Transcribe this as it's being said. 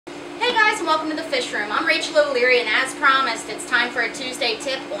and welcome to the Fish Room. I'm Rachel O'Leary, and as promised, it's time for a Tuesday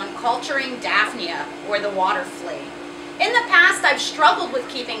tip on culturing Daphnia, or the water flea. In the past, I've struggled with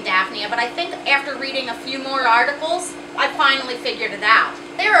keeping Daphnia, but I think after reading a few more articles, I finally figured it out.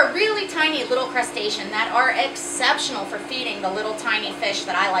 They're a really tiny little crustacean that are exceptional for feeding the little tiny fish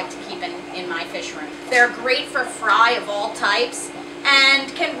that I like to keep in my fish room. They're great for fry of all types and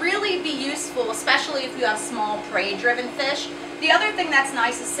can really be useful, especially if you have small prey-driven fish. The other thing that's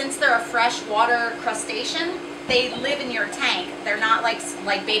nice is since they're a freshwater crustacean, they live in your tank. They're not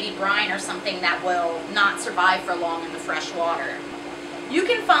like baby brine or something that will not survive for long in the fresh water. You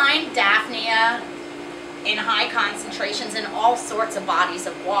can find Daphnia in high concentrations in all sorts of bodies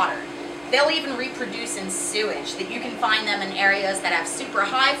of water. They'll even reproduce in sewage. That you can find them in areas that have super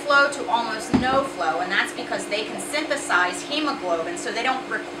high flow to almost no flow, and that's because they can synthesize hemoglobin, so they don't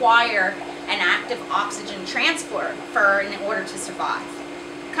require an active oxygen transport in order to survive.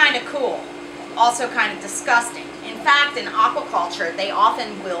 Kind of cool. Also kind of disgusting. In fact, in aquaculture, they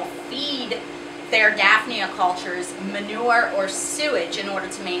often will feed their Daphnia cultures manure or sewage in order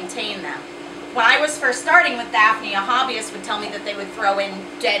to maintain them. When I was first starting with Daphnia, hobbyists would tell me that they would throw in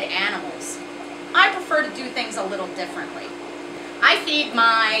dead animals. I prefer to do things a little differently. I feed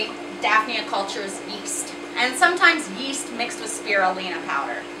my Daphnia cultures yeast, and sometimes yeast mixed with spirulina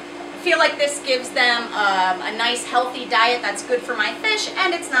powder. I feel like this gives them a nice healthy diet that's good for my fish,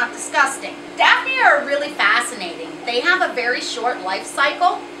 and it's not disgusting. Daphnia are really fascinating. They have a very short life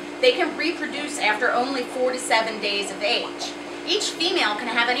cycle. They can reproduce after only 4 to 7 days of age. Each female can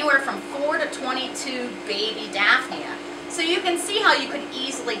have anywhere from 4 to 22 baby Daphnia. So you can see how you could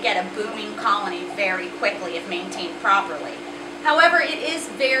easily get a booming colony very quickly if maintained properly. However, it is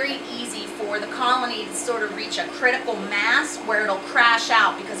very easy for the colony to sort of reach a critical mass where it'll crash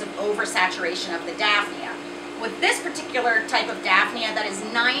out because of oversaturation of the Daphnia. With this particular type of Daphnia, that is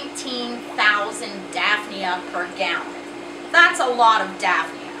 19,000 Daphnia per gallon. That's a lot of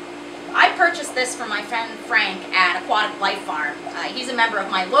Daphnia. I purchased this from my friend Frank at Aquatic Life Farm. He's a member of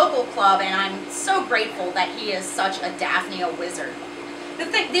my local club, and I'm so grateful that he is such a Daphnia wizard.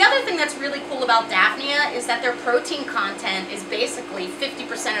 The other thing that's really cool about Daphnia is that their protein content is basically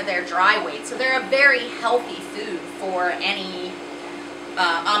 50% of their dry weight, so they're a very healthy food for any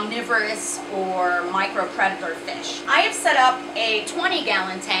omnivorous or micro-predator fish. I have set up a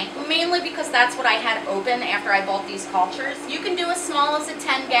 20-gallon tank, mainly because that's what I had open after I bought these cultures. You can do as small as a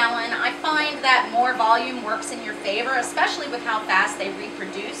 10-gallon. I find that more volume works in your favor, especially with how fast they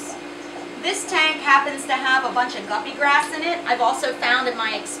reproduce. This tank happens to have a bunch of guppy grass in it. I've also found in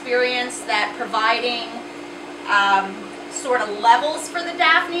my experience that providing sort of levels for the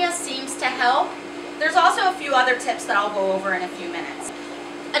Daphnia seems to help. There's also a few other tips that I'll go over in a few minutes.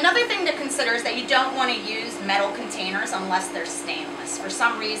 Another thing to consider is that you don't want to use metal containers unless they're stainless. For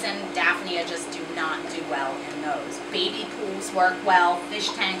some reason, Daphnia just do not do well in those. Baby pools work well, fish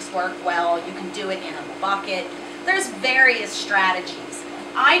tanks work well, you can do it in a bucket. There's various strategies.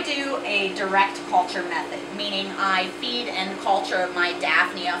 I do a direct culture method, meaning I feed and culture my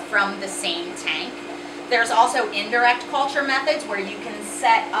Daphnia from the same tank. There's also indirect culture methods where you can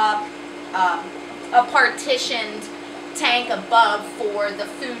set up a partitioned tank above for the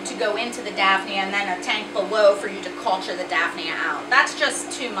food to go into the Daphnia and then a tank below for you to culture the Daphnia out. That's just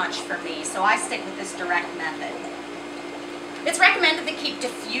too much for me, so I stick with this direct method. It's recommended to keep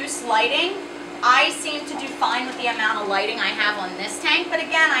diffuse lighting. I seem to do fine with the amount of lighting I have on this tank, but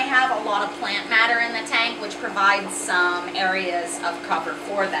again, I have a lot of plant matter in the tank, which provides some areas of cover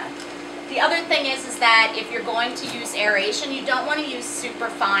for them. The other thing is that if you're going to use aeration, you don't want to use super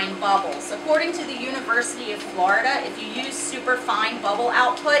fine bubbles. According to the University of Florida, if you use super fine bubble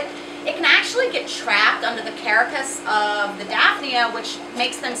output, it can actually get trapped under the carapace of the Daphnia, which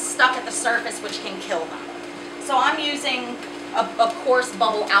makes them stuck at the surface, which can kill them. So I'm using a coarse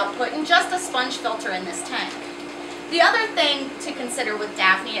bubble output and just a sponge filter in this tank. The other thing to consider with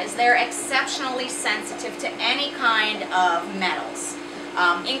Daphnia is they're exceptionally sensitive to any kind of metals.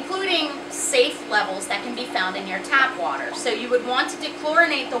 Including safe levels that can be found in your tap water. So you would want to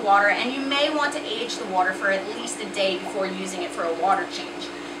dechlorinate the water, and you may want to age the water for at least a day before using it for a water change.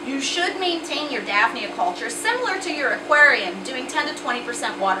 You should maintain your Daphnia culture similar to your aquarium, doing 10 to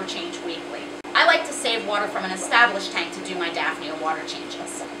 20% water change weekly. I like to save water from an established tank to do my Daphnia water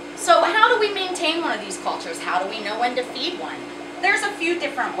changes. So how do we maintain one of these cultures? How do we know when to feed one? There's a few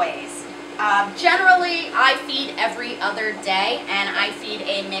different ways. Generally, I feed every other day, and I feed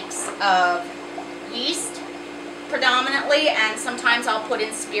a mix of yeast predominantly, and sometimes I'll put in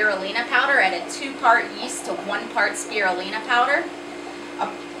spirulina powder at a 2-part yeast to 1-part spirulina powder.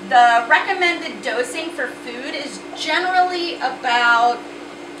 The recommended dosing for food is generally about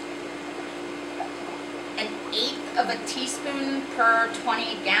of a teaspoon per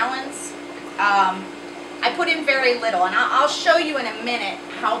 20 gallons. I put in very little, and I'll show you in a minute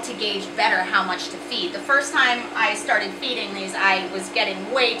how to gauge better how much to feed. The first time I started feeding these, I was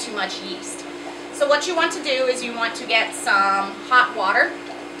getting way too much yeast. So what you want to do is you want to get some hot water.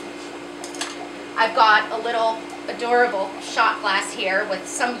 I've got a little adorable shot glass here with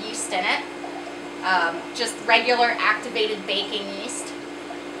some yeast in it, just regular activated baking yeast.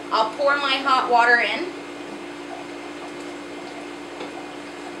 I'll pour my hot water in.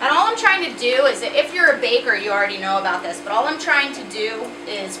 And all I'm trying to do is, if you're a baker, you already know about this, but all I'm trying to do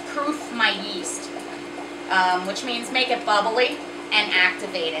is proof my yeast, which means make it bubbly and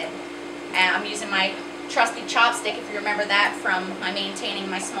activated. And I'm using my trusty chopstick, if you remember that from my maintaining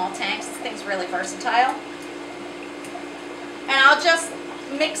my small tanks. This thing's really versatile. And I'll just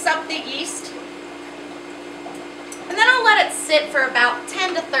mix up the yeast. And then I'll let it sit for about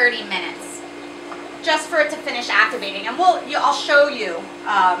 10 to 30 minutes. Just for it to finish activating, and I'll show you.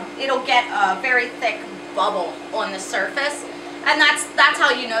 It'll get a very thick bubble on the surface, and that's how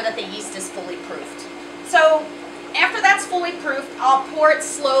you know that the yeast is fully proofed. So after that's fully proofed, I'll pour it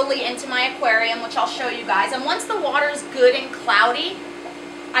slowly into my aquarium, which I'll show you guys. And once the water's good and cloudy,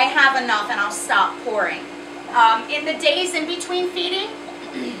 I have enough, and I'll stop pouring. In the days in between feeding,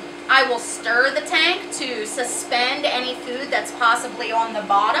 I will stir the tank to suspend any food that's possibly on the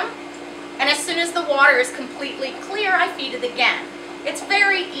bottom. And as soon as the water is completely clear, I feed it again. It's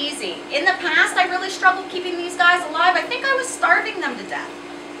very easy. In the past, I really struggled keeping these guys alive. I think I was starving them to death.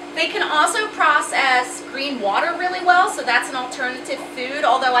 They can also process green water really well, so that's an alternative food,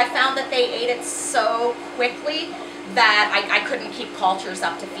 although I found that they ate it so quickly that I couldn't keep cultures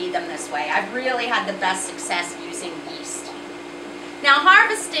up to feed them this way. I've really had the best success using yeast. Now,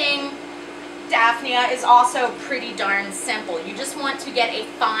 harvesting Daphnia is also pretty darn simple. You just want to get a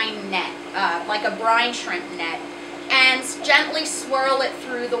fine net, like a brine shrimp net, and gently swirl it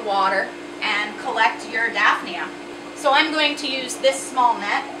through the water and collect your Daphnia. So I'm going to use this small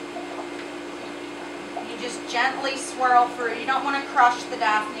net. You just gently swirl through. You don't want to crush the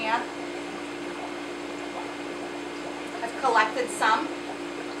Daphnia. I've collected some,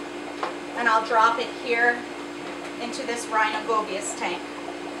 and I'll drop it here into this rhinogobius tank.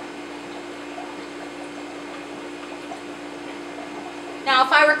 Now,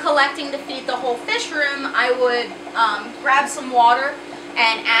 if I were collecting to feed the whole fish room, I would grab some water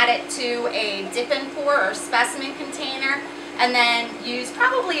and add it to a dip and pour or specimen container, and then use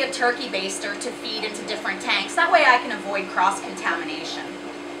probably a turkey baster to feed into different tanks. That way I can avoid cross-contamination.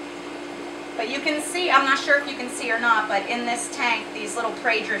 But you can see, I'm not sure if you can see or not, but in this tank, these little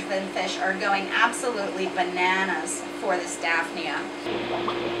prey-driven fish are going absolutely bananas for this Daphnia.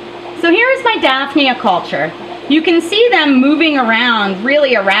 So here is my Daphnia culture. You can see them moving around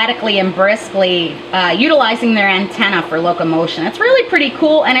really erratically and briskly, utilizing their antenna for locomotion. It's really pretty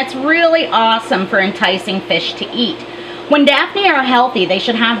cool, and it's really awesome for enticing fish to eat. When Daphnia are healthy, they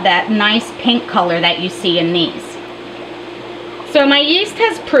should have that nice pink color that you see in these. So my yeast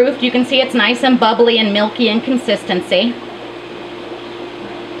has proofed. You can see it's nice and bubbly and milky in consistency.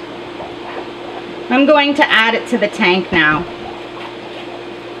 I'm going to add it to the tank now.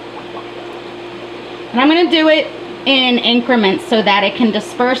 And I'm going to do it in increments so that it can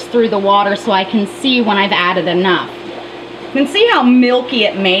disperse through the water, so I can see when I've added enough. You can see how milky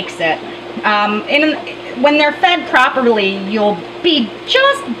it makes it. When they're fed properly, you'll be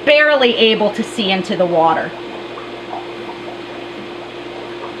just barely able to see into the water.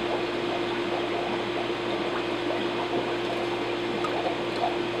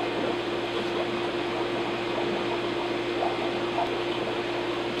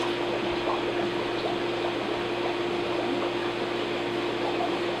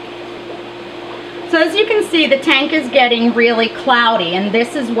 So as you can see, the tank is getting really cloudy, and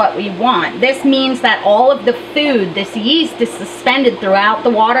this is what we want. This means that all of the food, this yeast, is suspended throughout the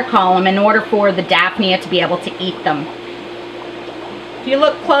water column in order for the Daphnia to be able to eat them. If you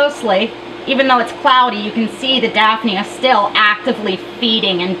look closely, even though it's cloudy, you can see the Daphnia still actively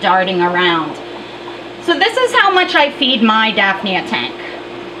feeding and darting around. So this is how much I feed my Daphnia tank,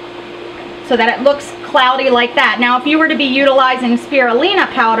 so that it looks cloudy like that. Now, if you were to be utilizing spirulina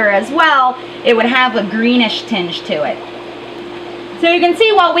powder as well, it would have a greenish tinge to it. So you can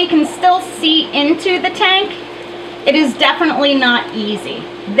see, while we can still see into the tank, it is definitely not easy.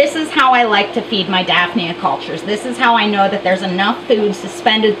 This is how I like to feed my Daphnia cultures. This is how I know that there's enough food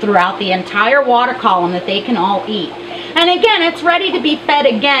suspended throughout the entire water column that they can all eat. And again, it's ready to be fed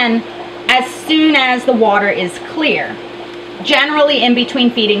again as soon as the water is clear. Generally, in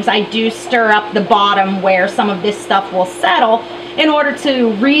between feedings, I do stir up the bottom where some of this stuff will settle, in order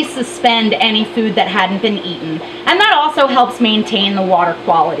to resuspend any food that hadn't been eaten. And that also helps maintain the water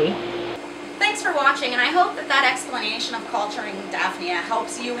quality. Thanks for watching, and I hope that that explanation of culturing Daphnia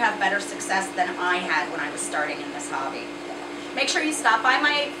helps you have better success than I had when I was starting in this hobby. Make sure you stop by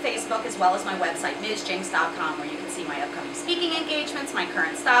my Facebook as well as my website, MsJinx.com, where you can see my upcoming speaking engagements, my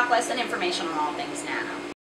current stock list, and information on all things nano.